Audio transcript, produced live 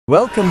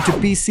Welcome to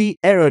PC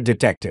Error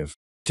Detective.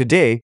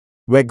 Today,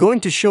 we're going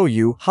to show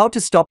you how to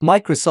stop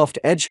Microsoft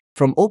Edge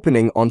from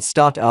opening on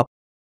startup,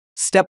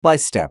 step by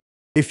step.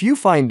 If you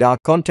find our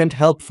content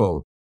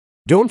helpful,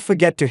 don't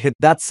forget to hit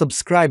that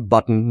subscribe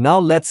button. Now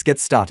let's get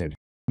started.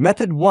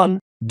 Method 1.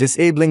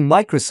 Disabling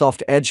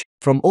Microsoft Edge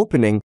from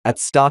opening at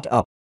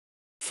startup.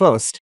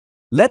 First,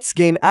 let's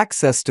gain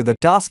access to the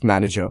Task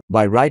Manager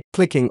by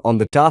right-clicking on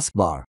the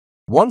taskbar.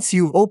 Once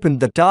you've opened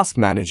the Task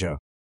Manager,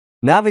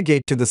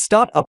 navigate to the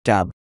Startup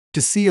tab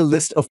to see a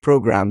list of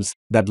programs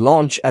that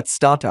launch at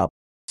startup.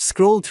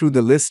 Scroll through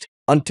the list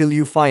until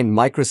you find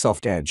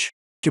Microsoft Edge.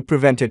 To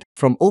prevent it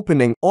from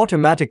opening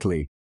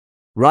automatically,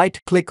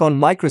 right-click on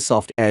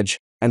Microsoft Edge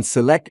and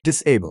select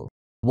Disable.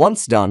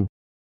 Once done,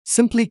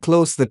 simply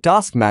close the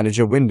Task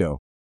Manager window.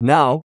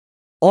 Now,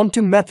 on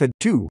to Method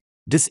 2.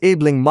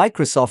 Disabling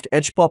Microsoft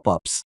Edge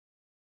pop-ups.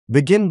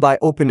 Begin by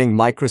opening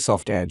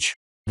Microsoft Edge.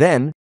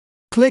 Then,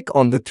 click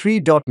on the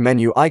three-dot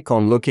menu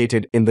icon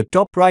located in the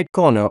top right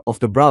corner of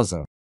the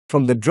browser.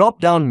 From the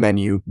drop-down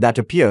menu that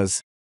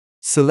appears,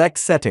 select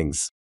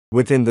Settings.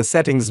 Within the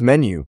Settings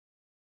menu,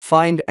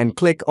 find and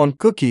click on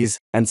Cookies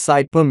and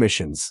Site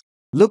Permissions.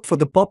 Look for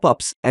the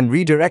Pop-ups and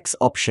Redirects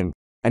option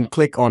and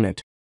click on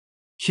it.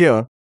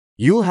 Here,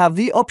 you'll have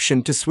the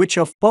option to switch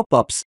off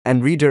pop-ups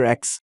and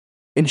redirects,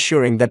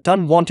 ensuring that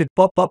unwanted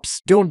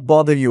pop-ups don't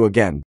bother you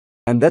again.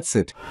 And that's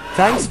it.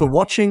 Thanks for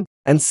watching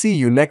and see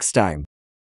you next time.